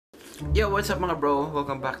Yo, what's up mga bro?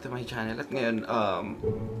 Welcome back to my channel. At ngayon,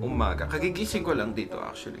 umaga. Kagigising ko lang dito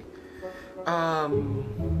actually.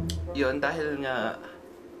 Yun, dahil nga,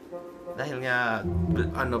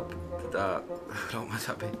 ano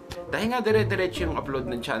masabi? Dahil nga dire-diretso yung upload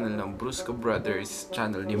ng channel ng Brusco Brothers,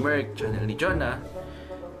 channel ni Merk, channel ni Jonah,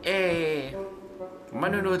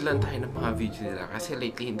 manonood lang tayo ng mga video nila kasi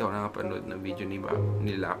lately hindi ako nakapanood ng video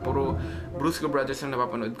nila. Puro Brusco Brothers ang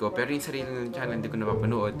napapanood ko, pero yung sarili ng channel hindi ko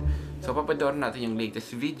napapanood. So papadoorin natin yung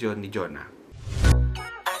latest video ni Jonah.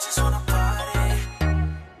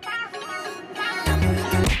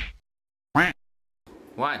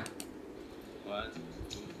 One.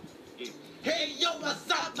 Hey yo, what's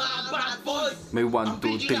up mga bad boys? May 1,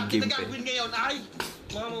 2, 3 game pa. Ang ngayon ay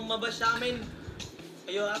Mga mamabash namin.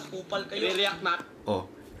 Kayo ha, kupal kayo. i-react na.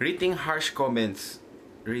 Oh, reading harsh comments.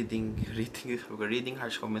 Reading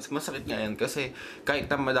harsh comments. Masakit nga yan kasi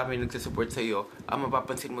kahit na madami nagsusupport sa iyo, ang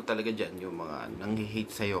mapapansin mo talaga diyan yung mga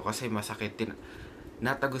nanghi-hate sa iyo kasi masakit din.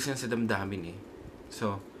 Natagos yan sa damdamin eh.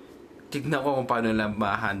 So, tignan ko kung paano lang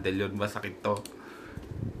ma-handle yun. Masakit to.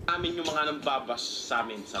 Amin yung mga nambabash sa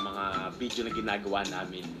amin sa mga video na ginagawa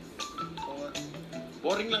namin.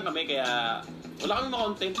 Boring lang kami kaya wala kami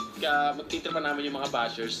ma-content kaya magtitripan namin yung mga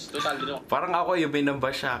bashers. Total din ako. Parang ako yung may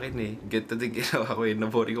nambash sa akin eh. Ganito din ginawa ko eh.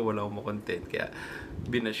 Naboring ko, wala akong makontent. Kaya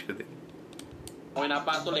binash ko din. Okay,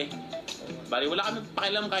 napatol eh. Bali, wala kami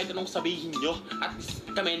pakialam kahit anong sabihin nyo. At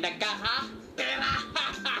kami nagkaka-pera!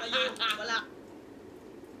 Kayo, wala.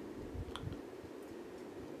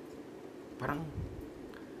 Parang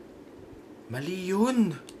mali yun.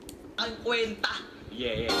 Ang kwenta.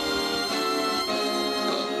 Yeah.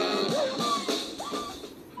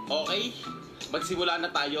 Okay, magsimula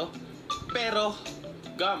na tayo. Pero,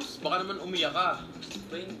 Gams, baka naman umiyak ka.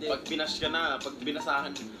 Hindi. Pag binash ka na, pag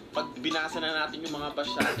binasa na natin yung mga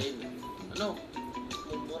bash natin. Ano?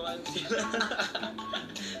 Mumurahan sila.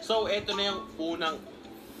 So, eto na yung unang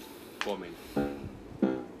comment.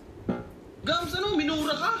 Gams, ano?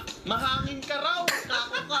 Minura ka? Mahangin ka raw.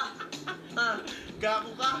 Kako ka. Ha?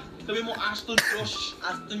 Gago ka. Sabi mo, Aston Josh.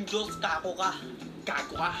 Aston Diyos, kako ka.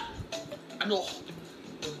 Gago ka. Ano?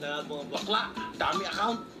 Na mga Bakla. Dami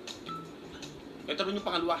account. Ito rin yung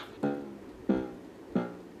pangalawa.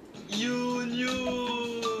 Yun.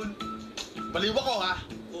 Baliw ako ha?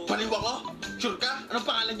 Oo. Baliw ako? Sure ka? Anong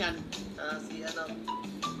pangalan yan? Si ano?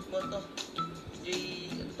 Mo to?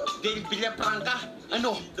 Ano to? Dale Villafranca.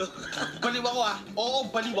 Ano? Baliw ako ha? Oo,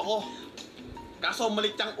 baliw ako. Kaso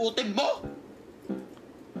malit ang utin mo.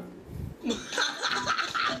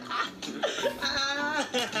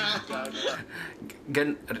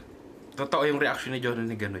 Totoo yung reaction ni Jonah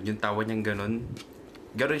na ganun. Yung tawa niyang ganun.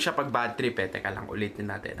 Ganun siya pag bad trip eh. Teka lang, ulitin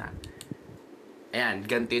natin ha. Ayan,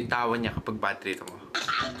 ganito yung tawa niya kapag bad trip mo.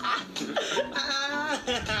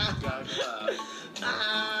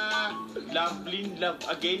 Love Lin, love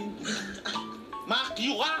again.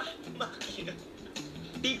 Makyo ka!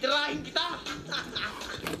 Titirahin kita!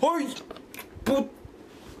 Hoy!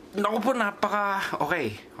 Naku po, Okay.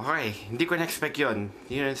 Hindi ko na-expect yun.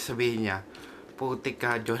 Yun yung sabihin niya. Putik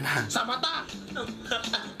ka, Jonah. Sa mata!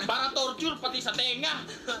 Para torture, pati sa tenga!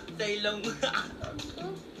 Dahil lang.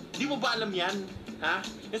 Di mo ba alam yan? Ha?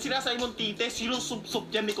 Yung sinasabi mong tite, sinusubsob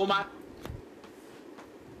yan ni Kumat.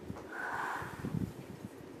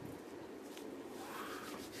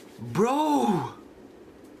 Bro!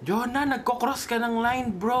 Jonah, nagko-cross ka ng line,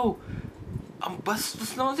 bro. Ang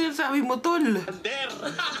bastos naman sinasabi mo, tol. Under!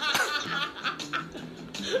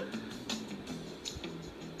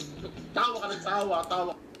 Tawa ka ng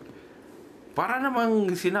tawa. Para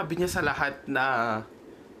namang sinabi niya sa lahat na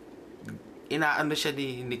inaano siya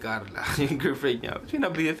ni Carla, yung girlfriend niya.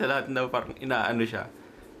 Sinabi niya sa lahat na parang inaano siya.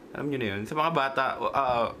 Alam niyo na yun. Sa mga bata,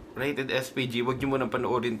 rated SPG, wag niyo munang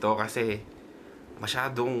panoorin to kasi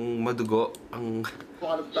masyadong madugo ang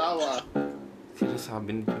Tawa ka ng tawa.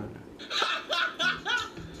 sinasabi ni Jonah.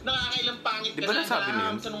 Nakakailang pangit Di ka ba na, nasabi niyo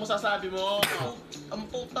yun? Gams. Anong masasabi mo? Ang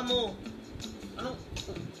puta mo. Anong?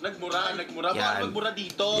 Nagmura. Yan. Bakit magmura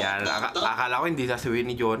dito? Yan, akala ko hindi sasabihin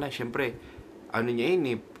ni Jonah. Siyempre, ano niya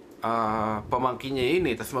yun eh, pamangkin niya yun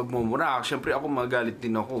eh, tapos magmumura. Siyempre ako magalit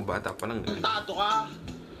din ako, bata pa lang. Tato ka.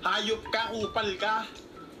 Hayop ka, kupal ka.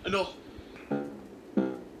 Ano?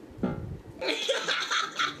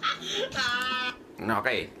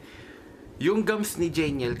 Okay. Yung gums ni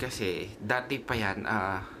Janiel kasi, dati pa yan,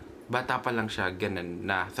 bata pa lang siya, ganun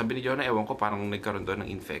na. Sabi ni Jonah, ewan ko, parang nagkaroon doon ng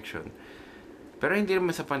infection. Pero hindi naman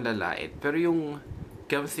sa panlalait. Pero yung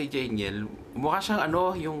gums ni Janiel, mukha siyang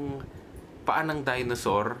ano, yung paa ng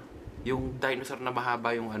dinosaur. Yung dinosaur na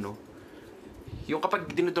mahaba yung ano. Yung kapag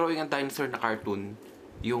dinodrawing ang dinosaur na cartoon,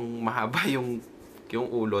 yung mahaba yung yung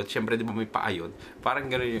ulo. Siyempre, di ba may paa yun? Parang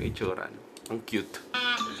gano'n yung itsura. No? Ang cute.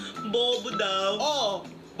 Bobo daw. Oo,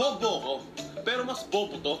 bobo ko. Pero mas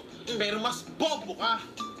bobo to. Pero mas bobo ka.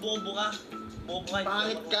 Bobo ka. Bobo ka.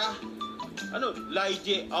 Pangit ka. Ano,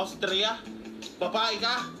 Laije, Austria? Babae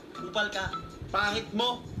ka? Upal ka. Pangit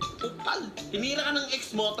mo? Upal. Hinira ka ng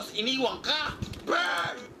ex mo, tas iniwang ka.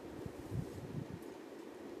 Bang!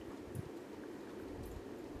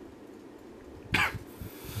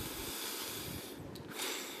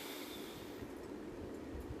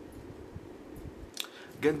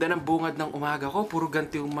 Ganda ng bungad ng umaga ko. Puro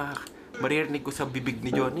ganti yung maririnig ko sa bibig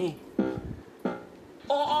ni Johnny.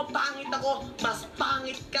 Oo, pangit ako. Mas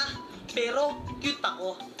pangit ka. Pero cute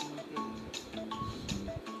ako.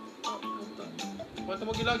 Kwenta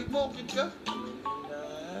mo gilagit mo, cute ka.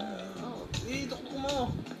 Oh, tuktok mo.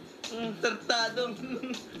 Tartado.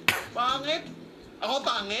 Pangit? Ako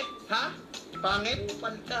pangit? Ha? Pangit?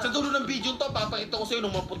 Upal ka. Sa dulo ng video to, papakita ko sa'yo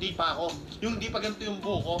nung maputi pa ako. Yung di pa ganito yung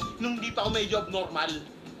buko, nung di pa ako medyo abnormal.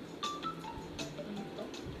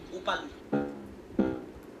 Upal.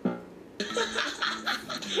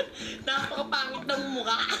 Napakapangit ng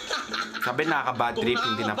mukha. Sabi nakaka-bad trip,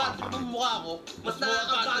 hindi Kung napapangit. ang mukha ko, Mas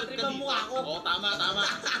nakaka-bad trip ang mukha ko. Oo, tama.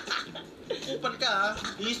 Upal ka ha.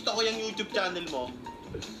 I-lista ko yung YouTube channel mo.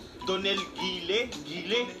 Donel Gile.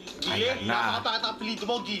 Ayan na. Napakapangit ang apelido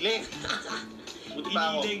mo, Gile. Buti pa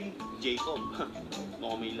ako. Iniling. Jacob.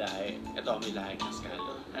 Mukhang may lahi. Ito, may lahi.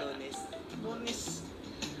 Kaskalo.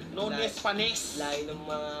 Nones Panes. Lahi ng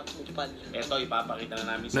mga kupal. Ito, ipapakita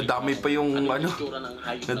na namin Nadami pa yung ano, itsura ng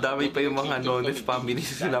hayop na nadami to. pa yung mga Video Nones to, family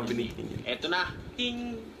sa sinabi ni Daniel. Kenny. Ito na. Ting.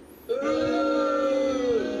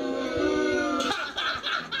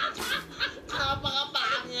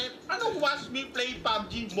 Napakapangit. Anong watch me play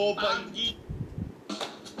PUBG Mobile?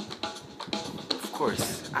 Of course,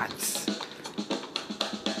 ads.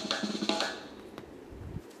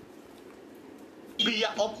 Via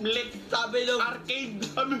Omelette. Sabi nung Arcade.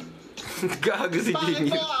 Gago si Bakit Jenny.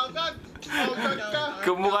 mo agad? Agad ka.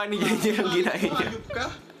 Kumukha ni Jenny ang ginahin niya. Hayop ka.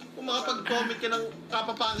 Kung makapag-comment ka ng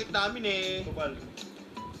kapapangit namin eh.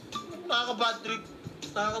 Nakaka-bad trip.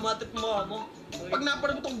 nakakamatip mo mo. Pag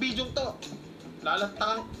napanood mo tong video to,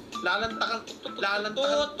 lalantakan.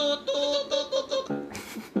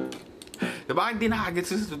 Diba hindi nakagit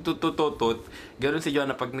sa tutututot? Ganon si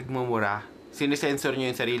Jonah pag nagmumura. Sinisensor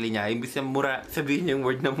niya yung sarili niya. Imbis na mura, sabihin niya yung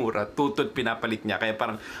word na mura, tutut pinapalit niya. Kaya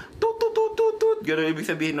parang tutut. Ganon ibig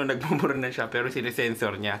sabihin nung nagmumura na siya pero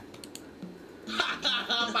sinisensor niya.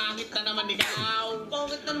 Pangit na naman ikaw.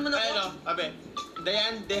 Pangit na naman ako. Ano, abe,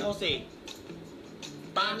 Dayan De Jose.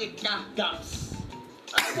 Pangit ka, Gams.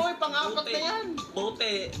 Ano boy, pang-apat na yan.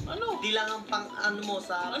 Bote. Ano? Di lang ang pang ano mo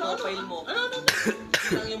sa profile mo. Ano?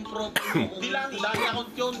 Di lang yung profile mo. Di lang, dami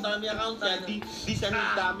account yun, dami account yan. Di sa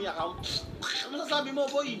dami account. Ano masasabi mo,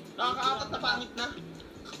 boy? Nakakaapat na pangit na.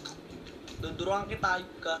 Duduruan kita,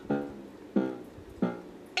 ayup ka.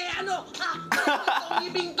 Eh ano? Ang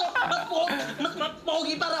ibing ko! Mas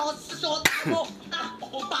pogi para ako sa suot mo!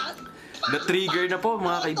 Na-trigger na po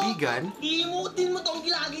mga kaibigan. Iimutin mo tong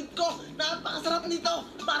gilagid ko! Napakasarap nito!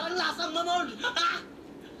 Parang lasang mamon!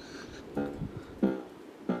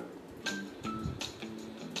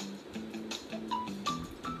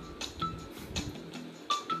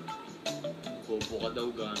 Bobo ka daw,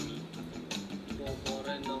 Gami. Bobo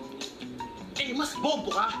rin ng... Eh, mas bobo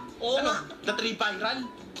ka! Oo Ano? nga. The 3 viral?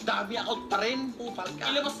 Dami account pa rin. Upal ka.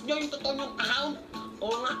 Ilabas nyo yung totoo nyong account.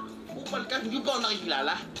 Oo nga. Upal ka. Hindi ba ako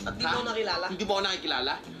nakikilala? At di Ha? mo nakilala? Hindi mo ako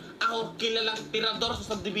nakikilala? Ako, kilalang tirador sa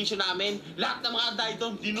subdivision namin. Lahat ng mga dahi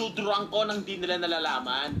doon, dinuduruan ko nang di nila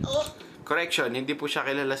nalalaman. Oo. Correction, hindi po siya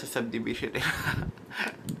kilala sa subdivision.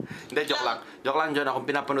 Hindi, joke lang. Joke lang, Jonah. Kung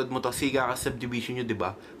pinapanood mo to, siga ka sa subdivision nyo, di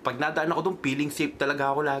ba? Pag nadaan ako doon, feeling safe talaga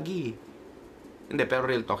ako lagi. Hindi, pero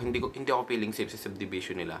real talk, hindi ako feeling safe sa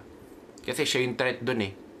subdivision nila. Kasi siya yung threat doon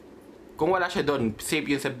eh. Kung wala siya doon, safe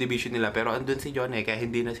yung subdivision nila. Pero andun si Jonah eh, kaya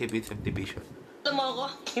hindi na safe yung subdivision. Alam mo ako,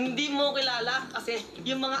 hindi mo kilala kasi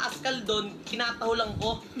yung mga askal doon, kinatahulan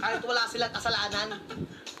ko kahit wala silang kasalanan.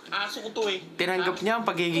 Aso ko to eh. Tinanggap niya ang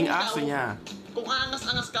pagiging Kung aso ikaw- niya. Kung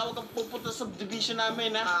angas-angas ka, huwag kang pupunta sa subdivision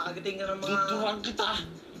namin ha. Nakakagiting ka ng mga... Duduruan kita.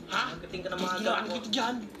 Ha? Nakakagiting ka ng mga Duduruan gago. kita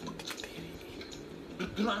dyan.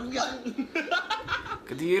 Duduruan mo yan.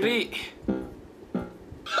 Kadiri!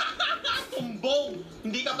 Tumbong!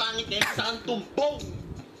 Hindi ka pangit eh, isa kang tumbong!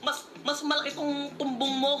 Mas malaki tong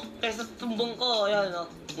tumbong mo kaysa tumbong ko. Ayan, no?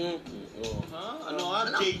 Ha? Ano ha?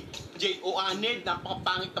 Ano? J.O. Aned,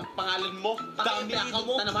 napakapangit ng pangalan mo. Dami Pati account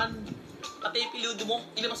mo. na naman. Pati yung piludo mo.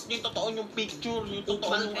 Ilabas niyo yung totoo yung picture, yung totoo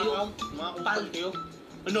Upal yung kayo. account. Mga Upal. upal kayo.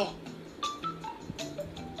 Ano?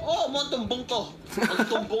 Oo, mo ang tumbong to. Ang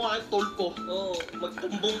tumbong ay tulpo. Oo,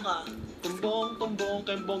 magtumbong ka. Tumbong,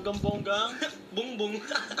 kay bonggang-bonggang. Bungbong.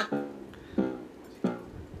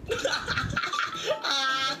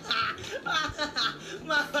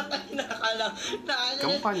 Mamatay na ka lang.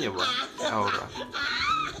 Kampanya ba? Aura.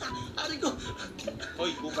 Ari ko.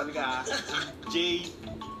 Hoy, kupan ka ha. J.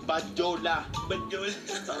 Badjola. Banjol.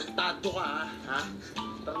 Tarantado ka ha.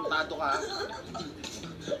 Tarantado ka.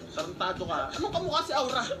 Tarantado ka. Anong kamukha si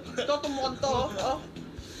Aura? Ito, tumukan to. Oh.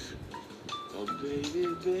 Oh baby,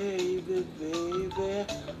 baby, baby,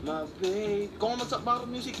 my baby. Kung sa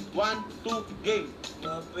background music, 1, 2, game.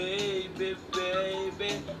 My baby,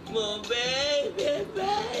 baby, my baby,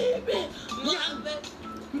 baby, my Yan! baby.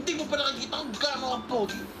 Hindi mo pa nakikita kung gano'n ang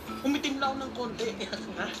pogi. Umitim na ako ng konti.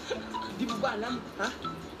 Ha? Hindi mo ba alam? Ha?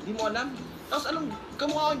 Hindi mo alam? Tapos anong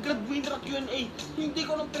kamukha kang grad winner at Q&A? Hindi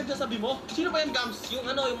ko alam pinagsasabi mo. Sino ba yan, Gams? Yung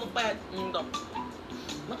ano, yung mapayat.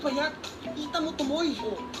 Mapayat. Kita mo tumoy.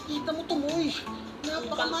 Oh. Kita mo tumoy.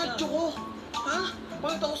 Napaka-macho ko. Ha?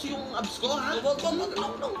 Pakita ko yung abs ko, ha? Wag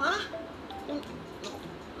lang. Ha?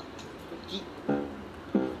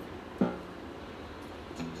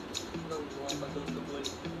 Nang mga patutubol,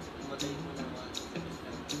 matay mo naman.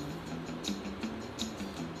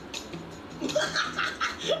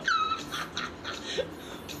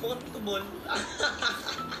 Mukhang tubol.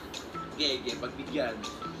 Gege, pagbigyan.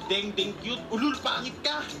 Deng cute. Ulul, pangit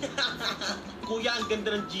ka. Kuya, ang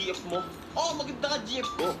ganda ng GF mo. Oh, maganda ka GF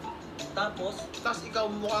ko. Tapos, Tapos ikaw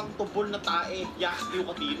mukhang tubol na tae. Yasti yung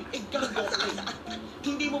katiri. Eh, gago ka eh.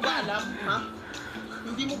 Hindi mo ba alam, ha?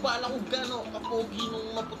 Hindi mo ba alam kung gano'n kapogi nung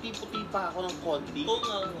maputi-puti pa ako ng konti? oo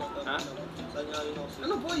nga. Ha? Saan nga yun ako sila?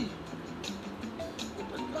 Ano, boy?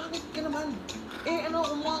 Bakit ka naman? Eh, ano,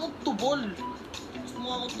 kumukha akong tubol. Gusto mo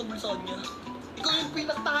akong tubol sa kanya? Ikaw yung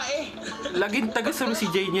pinaktae. Laging taga-salo si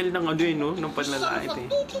Janiel ng ano eh, no? Ng panlalait eh.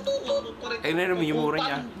 Ay na naman yung mura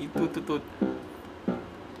niya. Itututut.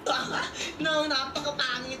 No,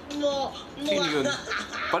 napakapangit mo! Sino yun?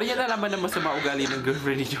 Parang niya nalaman na masama ugali ng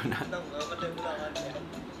girlfriend ni Jonah. Nang, matay mo lang kanya.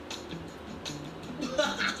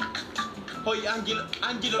 Hoy,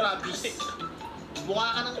 Angelo Rabis. Mukha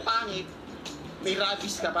ka ng pangit. May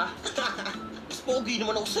rabis ka pa. Mas pogi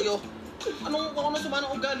naman ako sa'yo. Anong sama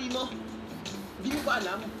ng ugali mo? Hindi mo ba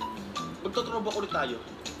alam? Magtotroba ulit tayo.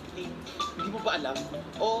 Hindi mo ba alam?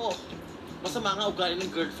 Oo. Masama nga ugali ng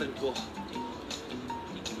girlfriend ko.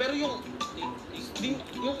 Pero yung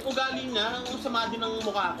ugali niya, yung sama din ng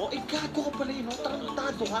mukha ko, eh gago ka pala yun, no?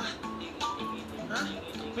 Tarantado ka. Ha?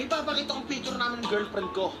 May papakita kong picture namin ng girlfriend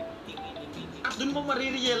ko. At dun mo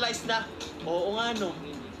marirealize na, oo nga no,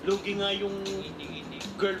 lugi nga yung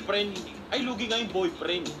girlfriend, ay lugi nga yung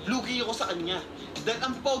boyfriend. Lugi ako sa kanya. Dahil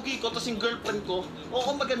ang pogi ko, tas yung girlfriend ko, oo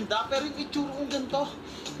maganda, pero yung itsura kong ganito,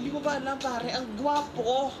 hindi mo ba alam pare, ang gwapo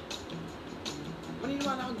ko.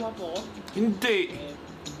 Maniniwala kang gwapo ko? Hindi.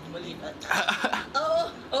 Mali.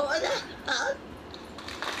 Oo, ano?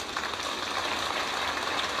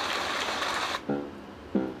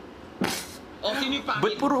 Oh, sino yung pangit?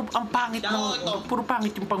 Ba't puro ang pangit Ito. ng... Puro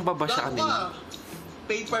pangit yung pangbaba sa Gago kanila. ka.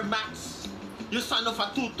 Paper Max. You son of a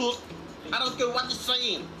tutut. I don't care what you're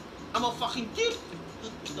saying. I'm a fucking kid.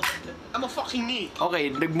 I'm a fucking knee.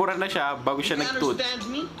 Okay, nagmura na siya bago siya You can nagtut. understand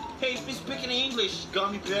me? Hey, please speak in English,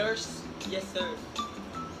 gummy bears. Yes, sir.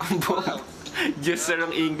 Ang buong... Just sir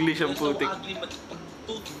ang English ang You're so putik. ugly,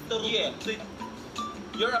 Yeah.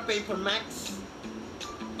 You're a paper Max.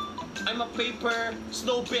 I'm a paper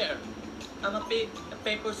snow bear. I'm a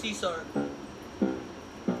paper scissor.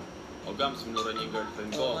 O Gams, minura niya yung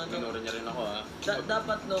girlfriend ko. Oh, ano? Minura niya rin ako ha.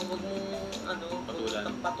 Dapat no, wag mong Patulan.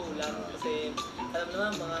 patulan kasi alam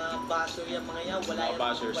naman mga basher yan mga yan, wala Mga yan,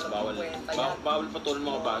 bashers, walang bawal. kwenta yan. Bawal patuloy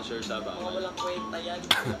mga bashers ha, Mga bawal. walang kwenta yan.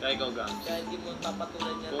 Kaya ikaw Gams, Kaya hindi mo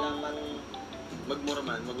papatulan yan kung dapat. magmura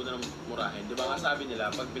man, wag mo na murahin. Di ba nga sabi nila,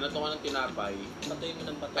 pag binato ka ng tinapay, Patuloy mo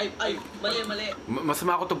ng bato. Ay, mali.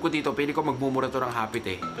 Masama ako tugko dito. Pili ko magmumura to ng hapit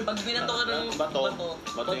eh. Pag binato ka ng Bato.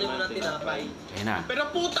 patuloy mo ng tinapay. Ayan na. pero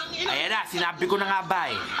putang ina! Ayan na, sinabi ko na nga ba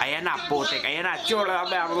eh. Ayan na, putik. Ayan na. Chula, tut,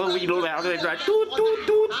 tut,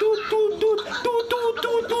 tut, tut, tut, tut, tut,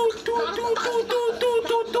 tut, tut, tut, tut, tut, tut, tut,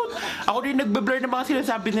 tut, tut. Ako din nagbe-blur ng mga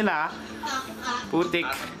sinasabi nila. Putik.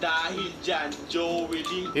 At dahil dyan, Joey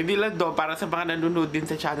Lee, Hindi lang do, para sa mga nanonood din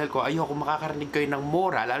sa channel ko, ayoko makakarinig kayo ng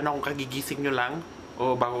mura, lalo na kung kagigising nyo lang.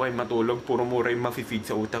 O bago kayo matulog, puro mura yung mafe-feed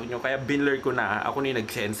sa utak nyo. Kaya binlur ko na, ako na yung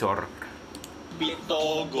nag-sensor.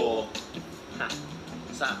 Pitogo. Ha,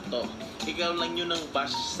 sakto. Ikaw lang yun ang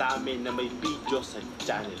bash sa amin na may video sa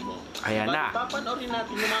channel mo. Ayan na. Papanoorin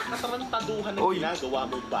natin yung mga katarantaduhan na Oy. ginagawa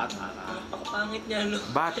mo, bata ka. Ang pangit niya, no?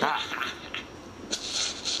 Bata.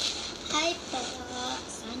 Hi po!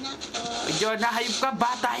 Sana Jonah, hayop ka.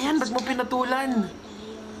 Bata yan. Ba't mo pinatulan?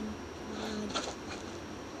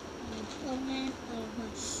 Comment or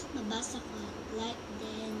mabasa ka, like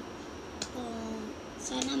din. Kung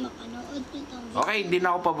sana mapanood nyo tong video. Okay, hindi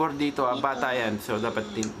na ako pabor dito. Bata yan. So, dapat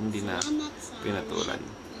hindi na Salamat sa pinatulan.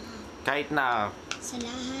 lahat. Kahit na Sa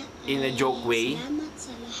lahat. in a joke way. Salamat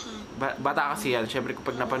sa lahat. Bata kasi yan. Siyempre,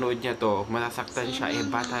 kapag napanood niya to, masasaktan siya. Sana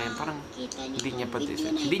bata yan. Parang makita nyo hindi niya tong pa video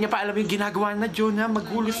na hindi niya pa alam yung ginagawa na, Jonah.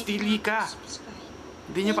 Magulos tili ka. subscribe.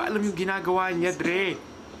 Hindi niya pa alam yung ginagawa niya, Dre.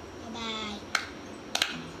 Bye-bye.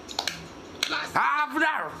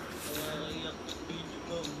 Blar!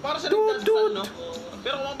 Para sa Dude, nagdadasal, no?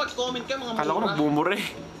 Pero kung mag-comment ka, mga Kala ko mura. nagbumure.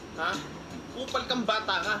 Ha? Upal kang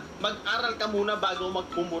bata ka. Mag-aral ka muna bago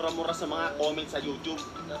magpumura-mura sa mga comments sa YouTube.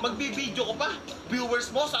 Magbibideo ko pa. Viewers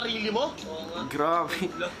mo, sarili mo. Grabe.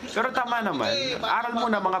 Pero tama naman. Aral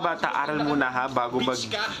muna mga bata. Aral muna ha bago Bitch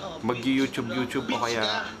ka. mag-YouTube o Bitch kaya...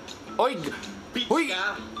 ka. Oy! Bitch Uy!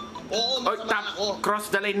 ka. Oo, Oy, masama ako. cross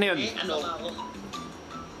the line na yun. Ano?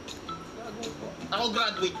 Ako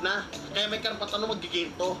graduate na. Kaya may karapatan na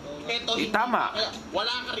magiginto. Eto, hindi. Tama. Kaya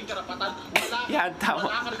wala ka rin karapatan. Yan,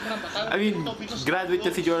 tama. Wala ka rin karapatan. I mean, Ito, because graduate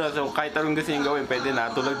na si Jonah, so kahit anong gusto niyang gawin, pwede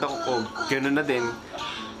na. Tulad ako ko, gano'n na din.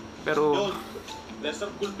 Pero, Yun.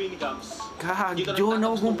 Lesser cool ni Gams. Jonah,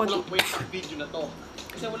 huwag mong patulan. Video na to.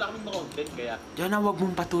 Kasi wala kaming content kaya. Jonah, huwag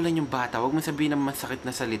mong patulan yung bata. Huwag mong sabihin ng masakit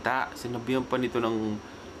na salita. Sinabihan pa nito ng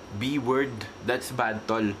B-word. That's bad,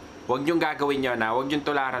 tol. Huwag niyong gagawin yun, ha. Huwag niyong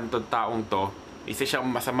tularan tong taong to. Isa siyang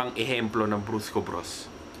masamang ehemplo ng Brusco Bros.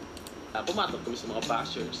 Pumatol kami sa mga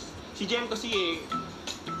bashers. Si Jem kasi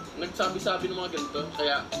nagsabi-sabi ng mga ganito.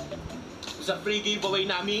 Kaya sa free giveaway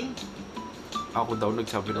namin, Ako daw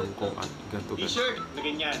nagsabi ng kung ganito. t-shirt na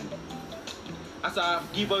ganyan. As a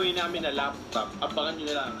giveaway namin na laptop, abangan nyo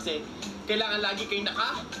na lang. Kasi kailangan lagi kayo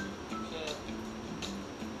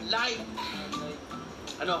like.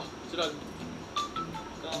 Ano? Sunod.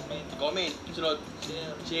 Comment. Sunod.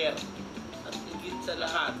 Share. At higit sa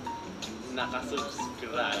lahat,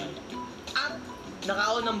 Nakasubscribe. at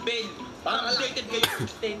naka-on ng bell. Parang updated kayo.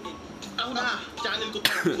 Updated. Ako na, channel ko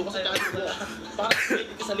to. Doon ko sa channel ko. Para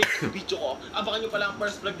updated ka sa latest video ko. Abangan nyo pala ang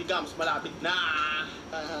first vlog ni Gams. Malapit na.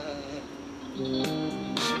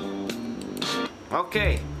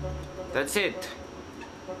 Okay. That's it.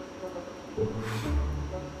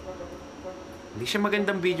 Hindi siya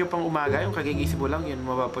magandang video pang umaga. Yung kagigisip mo lang, yun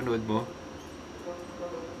mapapanood mo.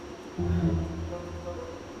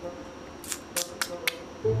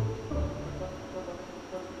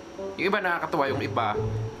 Yung iba nakakatawa, yung iba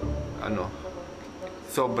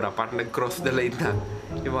sobra, parang nag-cross the line na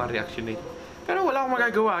yung mga reaction niya. Pero wala akong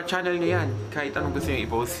magagawa, channel niya yan. Kahit anong gusto niya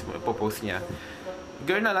ipopost niya.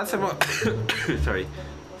 Girl na lang sa mga sorry,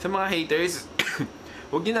 sa mga haters.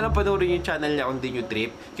 Huwag niyo na lang panoorin yung channel niya kung di nyo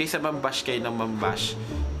trip. Kaysa mambash kayo ng mambash.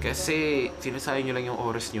 Kasi sinasayang nyo lang yung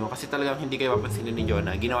oras nyo. Kasi talagang hindi kayo papansinin ni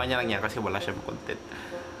Jonah. Ginawa niya lang yan kasi wala siyang content.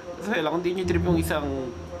 So lang, kung di nyo trip yung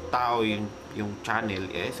isang tao yung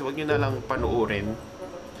channel, so huwag nyo na lang panoorin.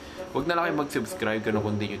 Huwag na lang kayo mag-subscribe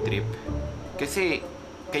kung di nyo trip. Kasi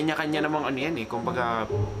kanya-kanya namang yan kumbaga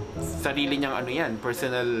sarili niyang yan,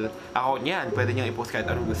 personal account niyan. Pwede niyang i-post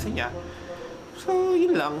kahit anong gusto niya. So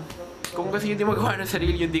yun lang. Kung kasi hindi magawa ng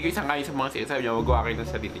sarili nyo, hindi kayo sangayon sa mga sinasabi nyo, magawa kayo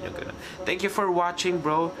ng sarili nyo. Ganun. Thank you for watching,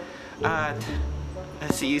 bro. At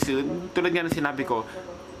see you soon. Tulad nga ng sinabi ko,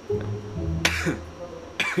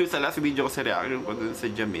 sa last video ko sa reaction ko dun sa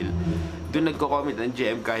Jamil, dun nagko-comment ng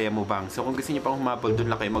GM, kaya mo bang? So kung gusto niyo pang humabol, dun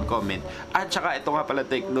lang kayo mag-comment. At saka ito nga pala,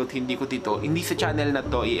 take note, hindi sa channel na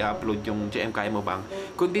to i-upload yung GM, kaya mo bang?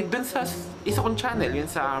 Kundi dun sa isa kong channel, yun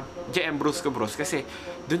sa GM Brusco Bros. Kasi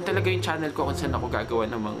dun talaga yung channel ko kung saan ako gagawa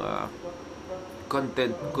ng mga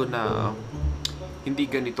content ko na hindi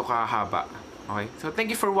ganito kahaba. Okay? So thank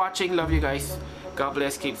you for watching. Love you guys. God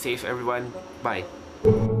bless. Keep safe, everyone. Bye.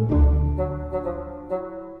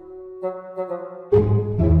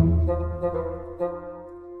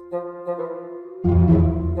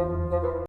 Thank you.